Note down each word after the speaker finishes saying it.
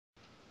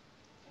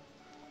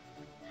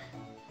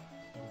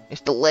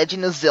It's the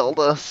Legend of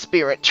Zelda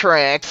Spirit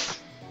Tracks.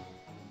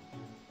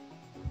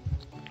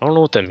 I don't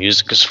know what that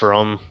music is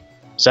from.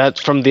 Is that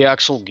from the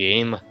actual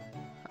game?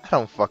 I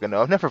don't fucking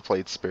know. I've never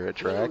played Spirit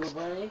Tracks.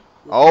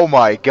 Oh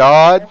my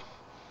god.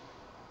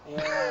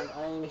 And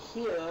I'm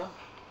here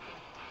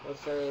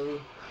with a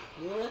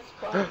US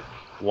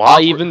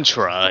Why even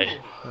try?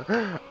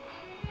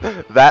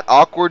 That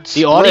awkward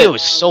split. The audio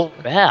is so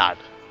bad.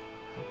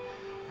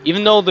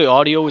 Even though the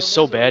audio is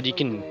so bad, you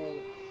can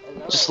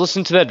just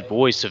listen to that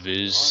voice of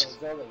his.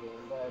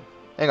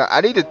 Hang on,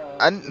 I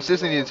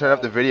seriously need to turn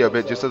up the video a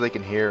bit just so they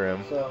can hear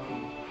him.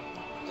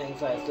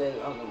 Things I said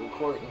on the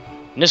recording.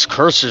 And his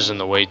cursor's in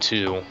the way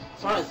too.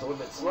 Sorry, it's a little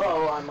bit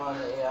slow. I'm on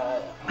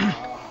a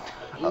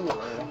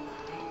emulator.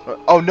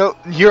 Oh no,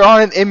 you're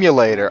on an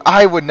emulator.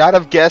 I would not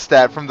have guessed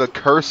that from the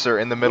cursor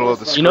in the middle of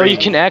the screen. You know, you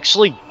can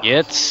actually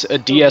get a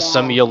DS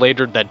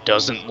emulator that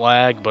doesn't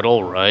lag, but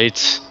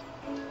alright.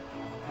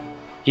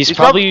 He's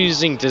probably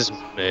using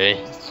Disney.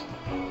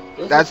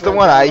 That's the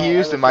one I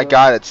used, and my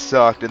god, it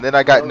sucked. And then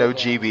I got no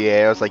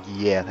GBA. I was like,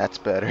 yeah, that's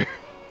better.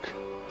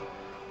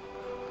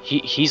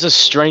 He's a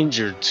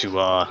stranger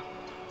to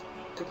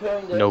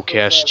no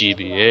cache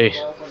GBA.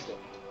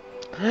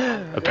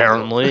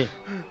 Apparently.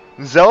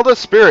 Zelda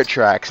Spirit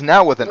Tracks,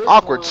 now with an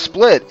awkward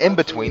split in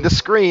between the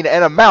screen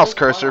and a mouse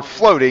cursor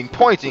floating,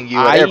 pointing you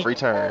at every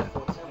turn.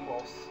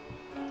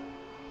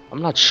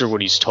 I'm not sure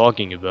what he's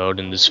talking about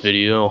in this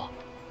video.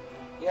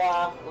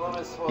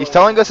 He's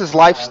telling us his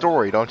life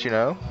story, don't you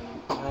know?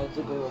 I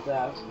agree with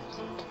that.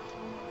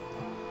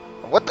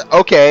 What the?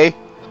 Okay.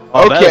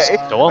 Oh, Okay.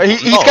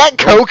 He's got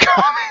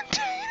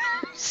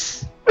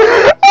co-commentators.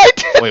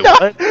 Wait,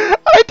 what?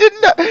 I did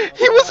not.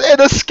 He was in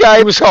a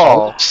Skype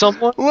call.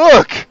 Someone?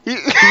 Look. He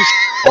was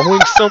calling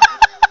someone?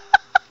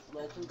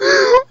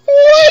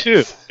 What?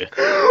 Dude,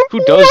 who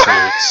does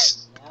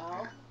this?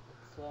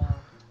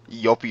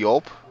 Yop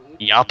yop.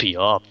 Yoppy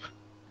up.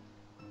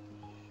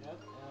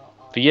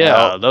 But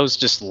yeah, that was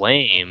just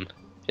lame.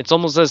 It's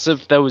almost as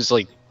if that was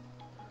like,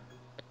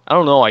 I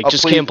don't know. I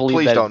just can't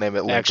believe that don't name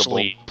it linkable.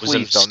 Actually was a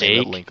Please don't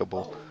name it mistake.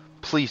 linkable.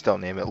 Please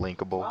don't name it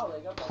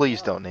linkable.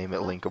 Please don't name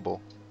it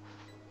linkable.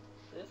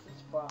 This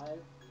is 5,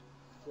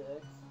 6.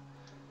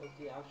 With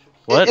the actual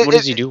What? What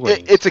is he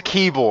doing? It's a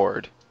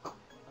keyboard.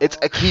 It's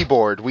a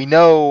keyboard. We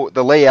know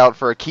the layout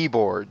for a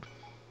keyboard.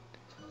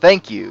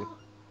 Thank you.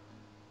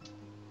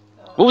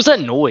 What was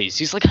that noise?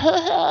 He's like,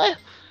 yeah,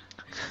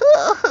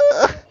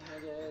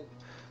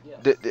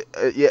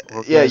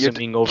 you're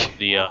being over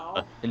the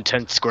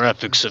intense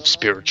graphics of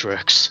Spirit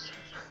Tracks.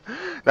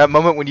 That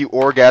moment when you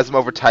orgasm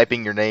over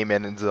typing your name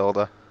in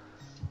Zelda.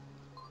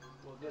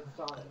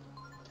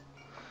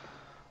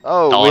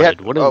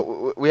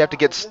 Oh, we have to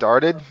get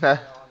started?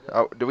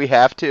 Oh, do we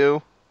have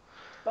to?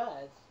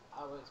 But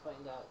I will explain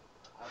that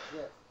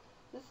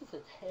this is a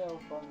tale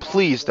from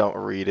Please don't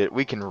read it.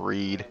 We can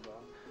read.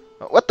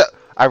 What the?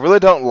 I really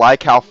don't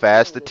like how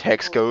fast the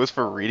text goes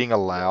for reading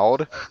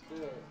aloud.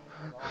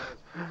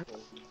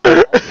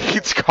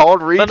 It's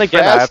called read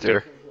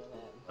faster.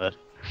 I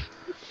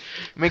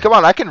mean, come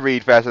on, I can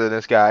read faster than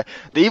this guy.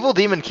 The evil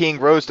demon king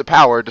rose to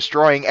power,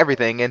 destroying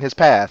everything in his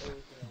path.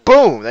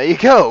 Boom! There you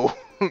go.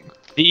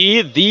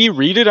 The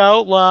read it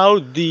out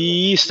loud.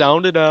 The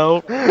sound it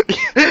out.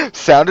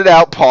 Sound it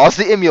out. Pause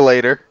the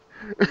emulator.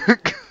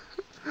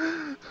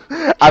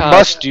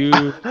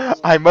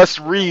 I must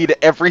read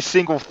every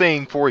single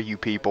thing for you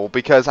people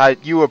because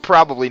you are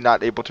probably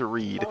not able to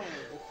read.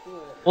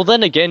 Well,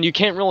 then again, you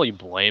can't really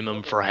blame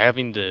him for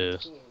having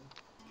the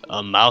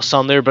mouse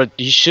on there, but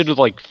he should have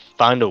like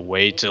found a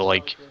way to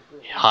like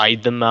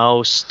hide the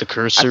mouse, the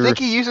cursor. I think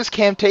he uses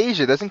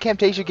Camtasia. Doesn't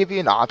Camtasia give you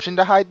an option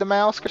to hide the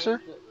mouse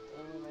cursor?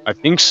 I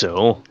think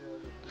so.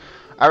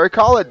 I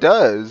recall it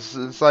does.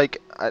 It's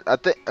like I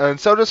think, and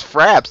so does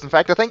Fraps. In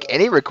fact, I think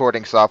any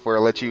recording software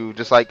lets you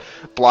just like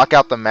block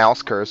out the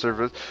mouse cursor.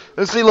 But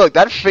let's see. Look,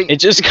 that it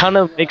just kind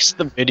of makes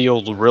the video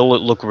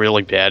look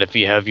really bad if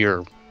you have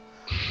your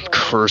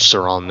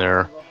cursor on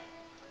there.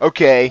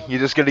 Okay, you're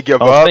just gonna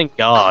give up? Thank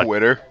God.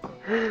 Quitter.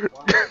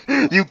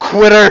 You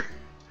quitter!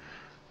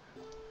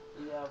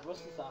 The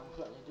versus I'm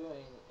currently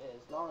doing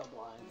is not a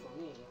blind for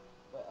me,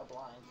 but a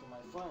blind for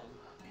my friend.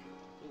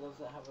 He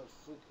doesn't have a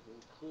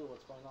freaking clue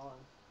what's going on.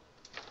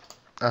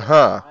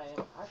 Uh-huh. I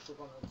am actually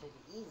going to take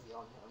it easy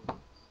on him.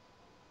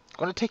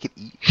 Gonna take it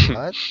easy?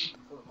 What?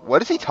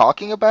 What is he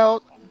talking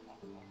about?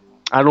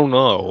 I don't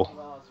know.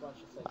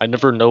 I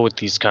never know what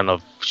these kind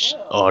of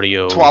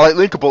audio... Twilight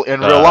Linkable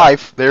in real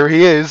life. There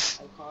he is.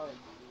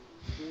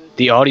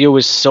 The audio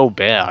is so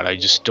bad, I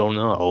just don't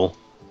know.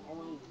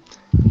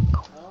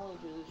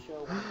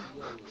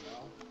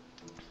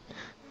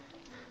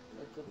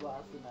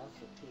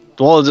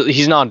 Well,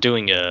 he's not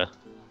doing a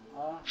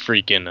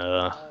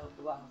freaking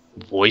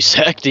voice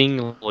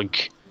acting.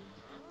 Like,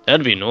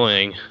 that'd be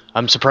annoying.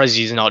 I'm surprised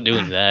he's not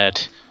doing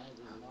that.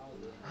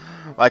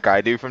 Like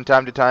I do from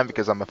time to time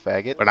because I'm a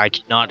faggot. But I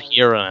cannot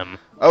hear him.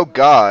 Oh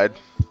God.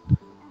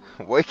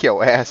 Wake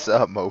your ass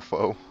up,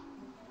 mofo.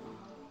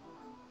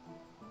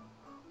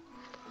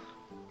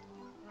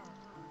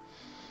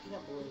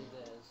 can't believe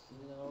this,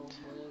 you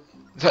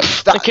know?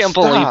 Stop, I can't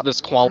believe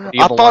this quality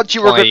I of a thought Let's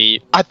you were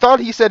Play. I thought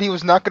he said he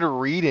was not gonna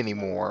read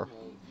anymore.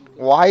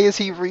 Why is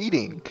he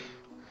reading?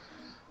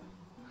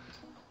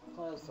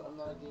 Plus, I'm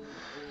not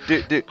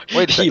getting Dude,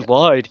 wait a He second.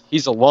 lied.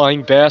 He's a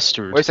lying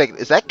bastard. Wait a second.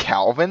 Is that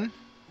Calvin?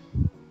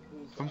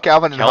 From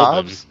Calvin and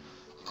Calvin. Hobbes?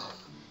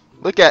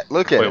 Look at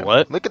Wait, him.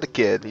 what? Look at the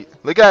kid.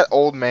 Look at that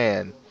old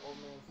man.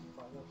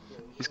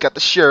 He's got the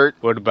shirt.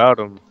 What about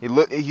him?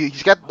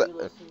 He's got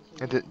the.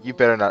 You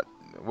better not.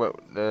 What?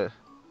 Oh,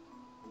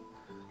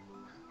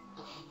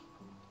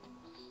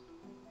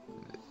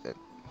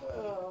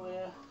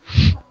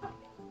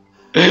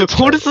 yeah.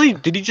 What is he?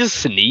 Did he just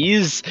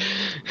sneeze?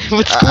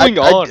 What's going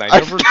on? I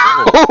never know.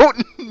 Oh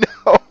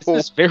no! This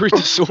is very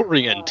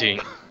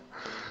disorienting.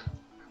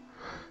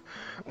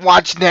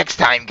 Watch next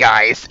time,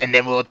 guys, and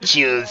then we'll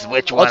choose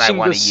which one I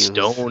want to use.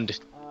 Stoned.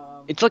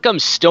 It's like I'm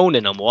stoned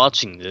and I'm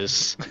watching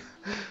this.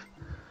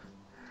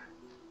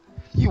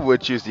 You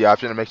would choose the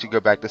option that makes you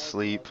go back to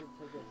sleep.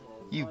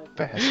 You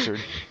bastard.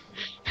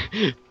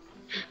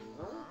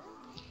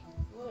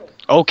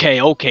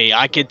 Okay,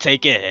 I can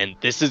take a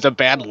hint. This is a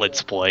bad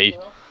Let's Play.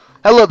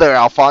 Hello there,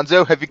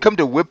 Alfonso. Have you come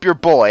to whip your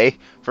boy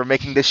for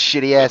making this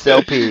shitty ass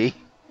LP?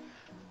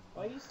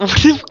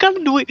 What kind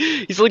of noise?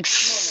 He's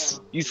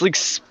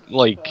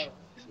like,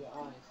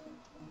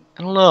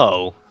 I don't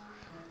know.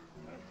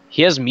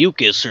 He has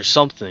mucus or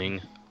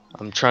something.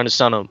 I'm trying to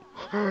sound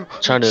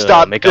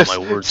make out my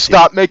words.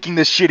 Stop making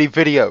this shitty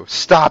video.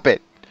 Stop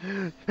it.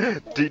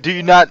 Do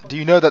you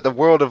know that the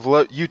world of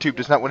YouTube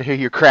does not want to hear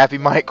your crappy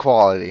mic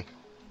quality?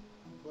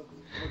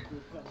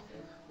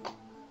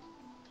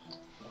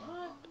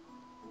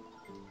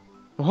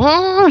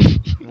 What?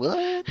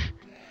 What?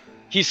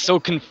 He's so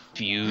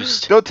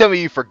confused. Don't tell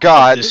me you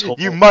forgot. Whole...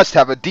 You must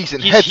have a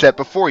decent headset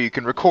before you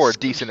can record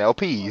decent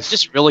LPs. He's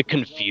just really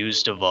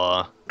confused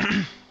of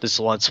this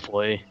Let's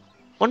Play.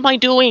 What am I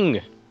doing?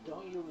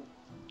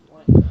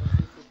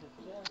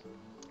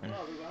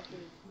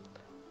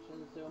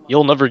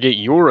 You'll never get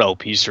your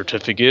LP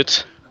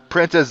certificate.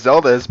 Princess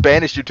Zelda has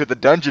banished you to the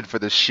dungeon for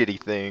this shitty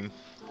thing.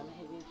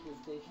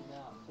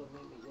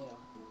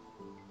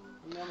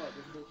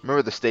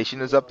 Remember, the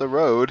station is up the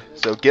road,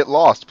 so get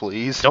lost,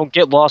 please. Don't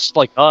get lost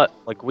like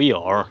we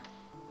are.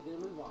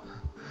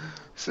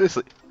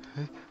 Seriously.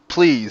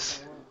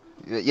 Please.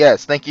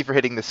 Yes, thank you for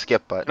hitting the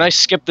skip button. Can I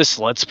skip this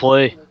Let's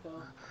Play?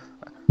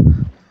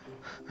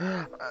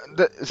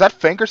 Is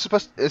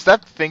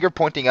that finger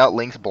pointing out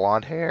Link's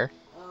blonde hair?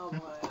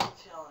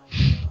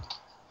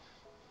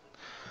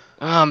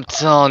 I'm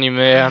telling you,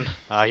 man.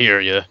 I hear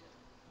you.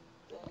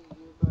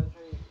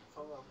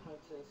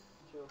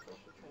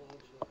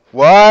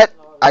 What?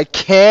 I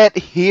can't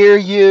hear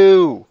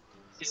you.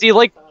 Is he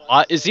like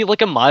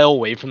a mile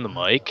away from the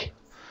mic?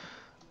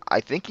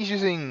 I think he's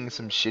using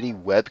some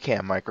shitty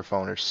webcam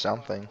microphone or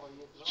something.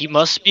 He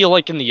must be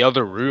like in the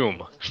other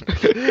room.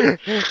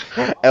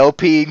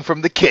 LPing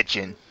from the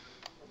kitchen.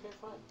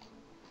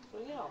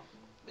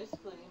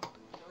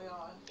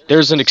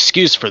 There's an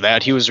excuse for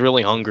that. He was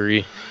really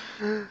hungry.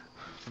 From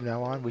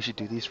now on, we should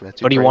do these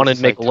retro. But he wanted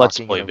to make a Let's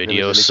Play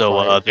video,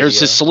 so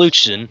there's his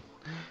solution.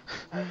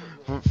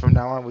 From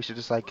now on, we should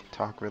just like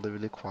talk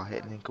really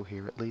quiet and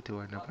incoherently to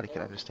where nobody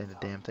can understand a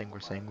damn thing we're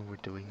saying when we're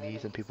doing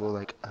these, and people are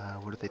like,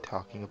 what are they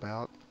talking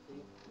about?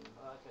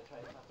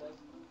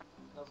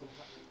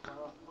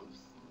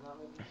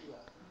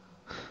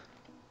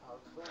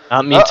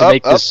 Not me to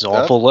make this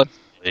awful Let's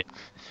Play.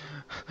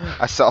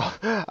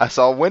 I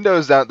saw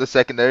Windows down at the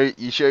second there.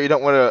 You sure you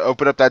don't want to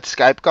open up that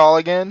Skype call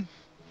again?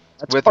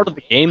 That's part of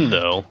the game,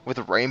 though.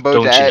 With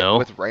Rainbow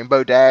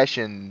Dash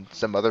and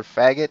some other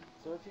faggot.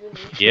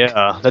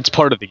 Yeah, that's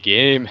part of the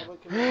game.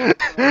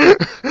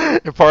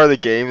 Part of the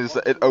game is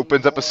it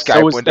opens up a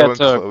Skype window and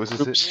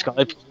closes it.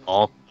 Skype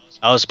call.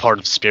 That was part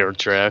of Spirit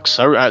Tracks.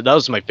 That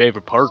was my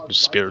favorite part of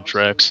Spirit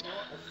Tracks.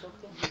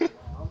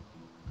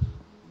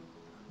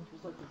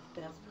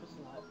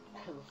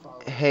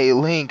 Hey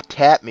Link,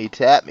 tap me.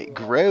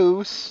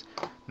 Gross.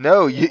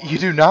 No, you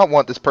do not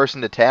want this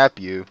person to tap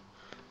you.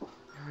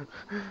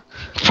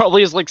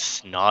 Probably has like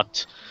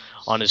snot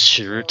on his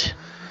shirt.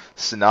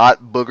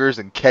 Snot, boogers,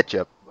 and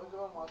ketchup.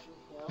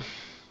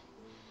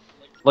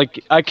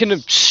 Like, I can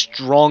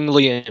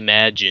strongly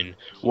imagine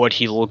what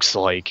he looks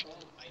like.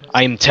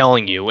 I'm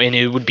telling you, and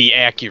it would be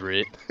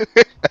accurate.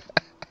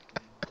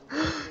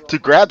 To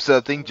grab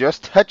something,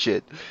 just touch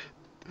it.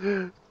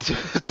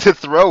 To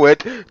throw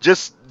it,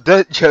 just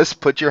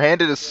put your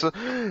hand in a...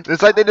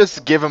 It's like they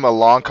just give him a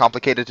long,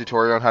 complicated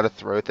tutorial on how to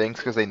throw things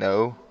because they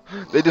know.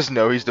 They just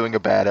know he's doing a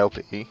bad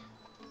LP.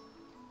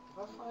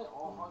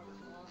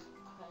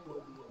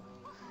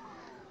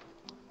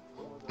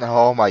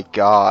 Oh my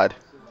god.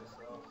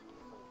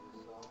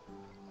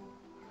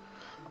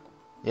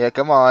 Yeah,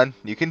 come on.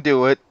 You can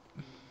do it.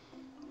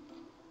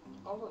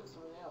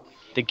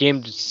 The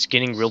game's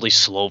getting really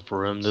slow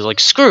for him. They're like,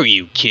 screw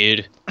you,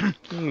 kid.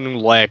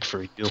 Lag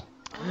for you.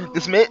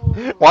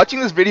 Watching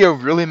this video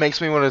really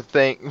makes me want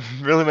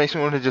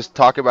to just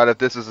talk about if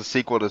this is a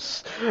sequel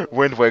to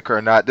Wind Waker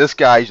or not. This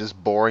guy's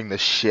just boring the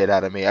shit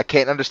out of me. I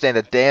can't understand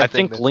a damn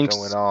thing that's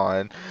going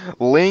on.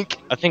 Link.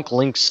 I think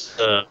Link's.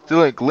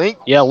 Link.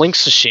 Yeah,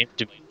 Link's ashamed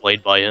to be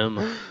played by him.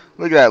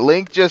 Look at that.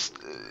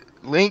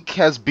 Link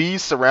has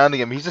bees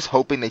surrounding him. He's just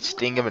hoping they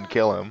sting him and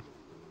kill him.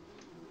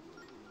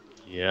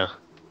 Yeah.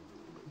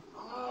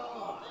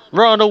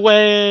 Run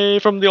away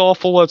from the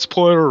awful Let's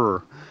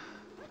Player.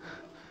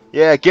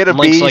 Yeah, get a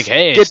beast. Like,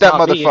 hey, get that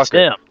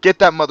motherfucker. Get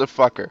that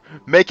motherfucker.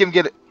 Make him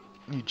get it.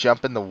 You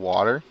jump in the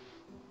water?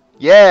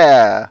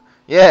 Yeah.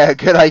 Yeah,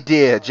 good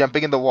idea.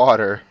 Jumping in the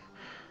water.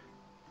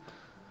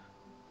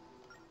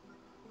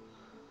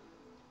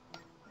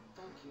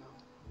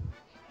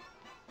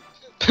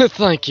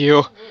 Thank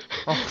you.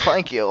 Oh,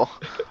 thank you.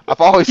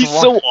 I've always He's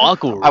so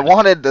awkward. I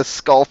wanted this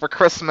skull for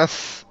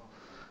Christmas.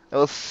 It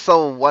was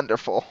so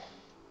wonderful.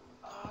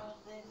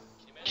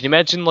 Can you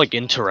imagine, like,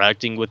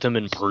 interacting with him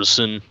in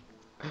person?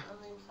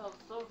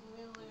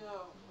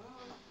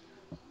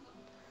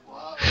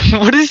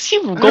 What is he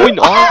going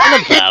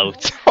on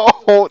about?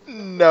 Oh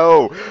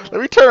no! Let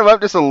me turn him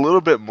up just a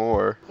little bit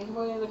more.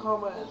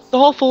 The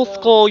awful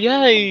skull,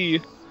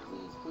 yay!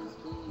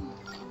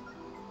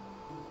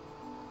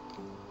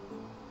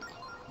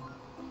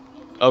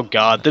 Oh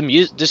god,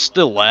 just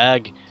the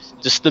lag,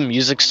 just the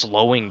music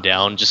slowing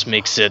down just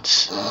makes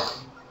it,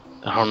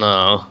 I don't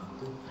know.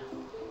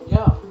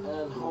 Yeah,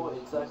 and how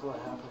exactly what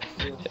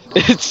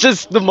happens. It's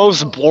just the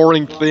most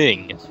boring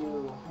thing.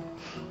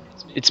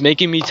 It's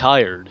making me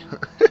tired.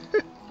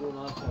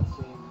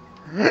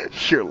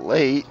 You're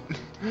late.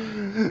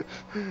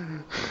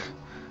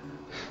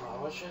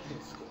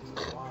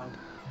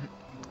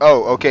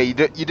 Oh, okay. You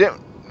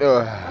didn't.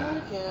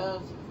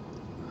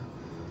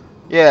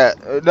 Yeah.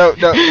 No.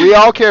 We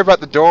all care about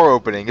the door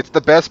opening. It's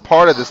the best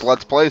part of this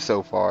Let's Play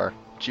so far.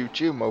 Choo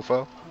choo,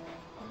 mofo.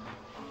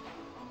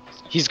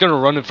 He's gonna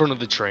run in front of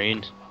the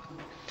train.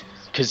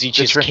 Because he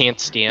just can't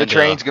stand the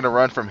train's gonna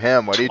run from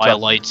him. What are you talking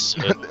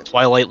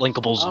Twilight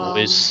Linkable's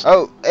voice.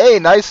 Oh, hey,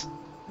 nice.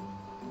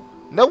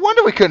 No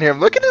wonder we couldn't hear him.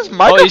 Look at his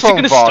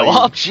microphone volume.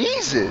 Stop?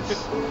 Jesus.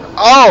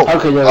 Oh.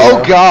 Okay,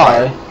 oh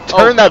God.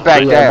 Turn that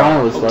back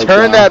down.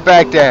 Turn that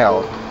back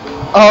down.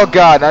 Oh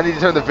God. I need to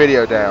turn the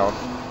video down.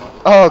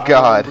 Oh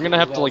God. We're gonna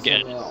have to like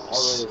edit.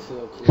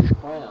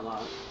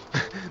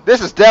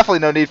 This is definitely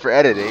no need for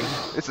editing.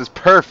 This is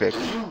perfect.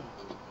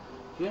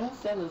 Well,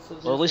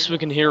 at least we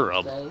can hear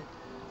him.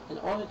 In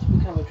order to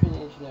become a trained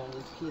engineer in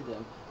this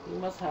kingdom, you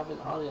must have an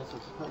audience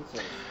with the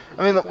princess.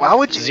 I mean, why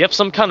would you... Does he have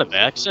some kind of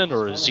accent,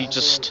 or is he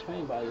just...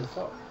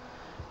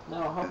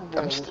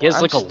 He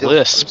has like a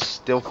lisp. I'm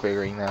still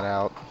figuring that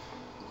out.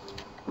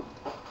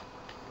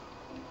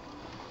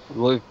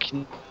 Look,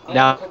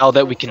 now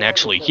that we can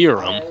actually hear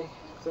him.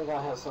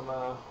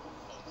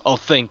 Oh,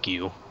 thank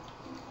you.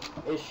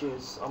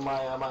 Issues on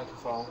my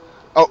microphone.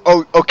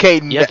 Oh, okay.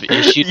 You have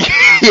issues?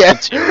 Yeah.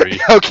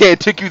 Okay, it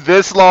took you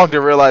this long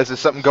to realize there's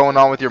something going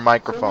on with your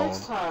microphone.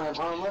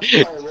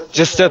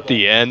 Just at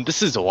the end.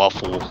 This is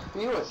awful.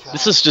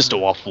 This is just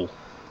awful.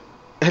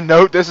 And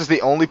note, this is the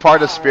only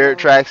part of Spirit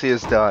Tracks he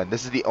has done.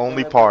 This is the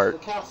only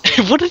part.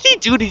 What did he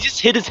do? Did he just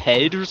hit his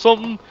head or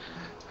something?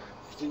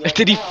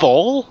 Did he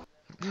fall?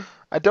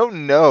 I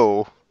don't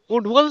know.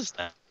 What was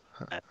that?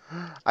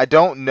 I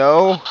don't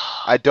know.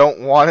 I don't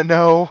want to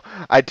know.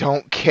 I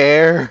don't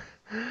care.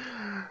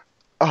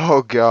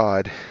 Oh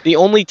God. The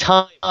only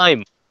time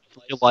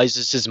he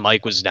realizes his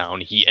mic was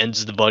down, he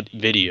ends the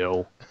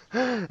video.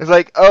 It's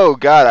like, oh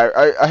God,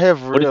 I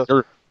have real...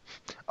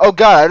 Oh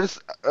God,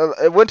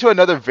 it went to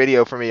another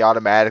video for me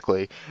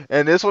automatically.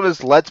 And this one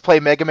is Let's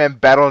Play Mega Man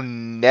Battle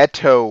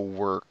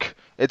Network.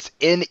 It's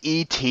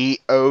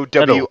Netowrk.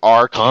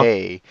 Huh?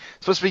 It's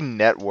supposed to be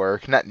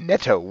network, not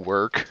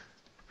network.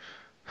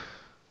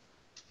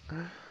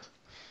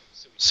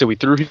 So we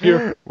through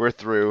here? We're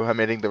through. I'm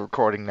ending the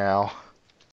recording now.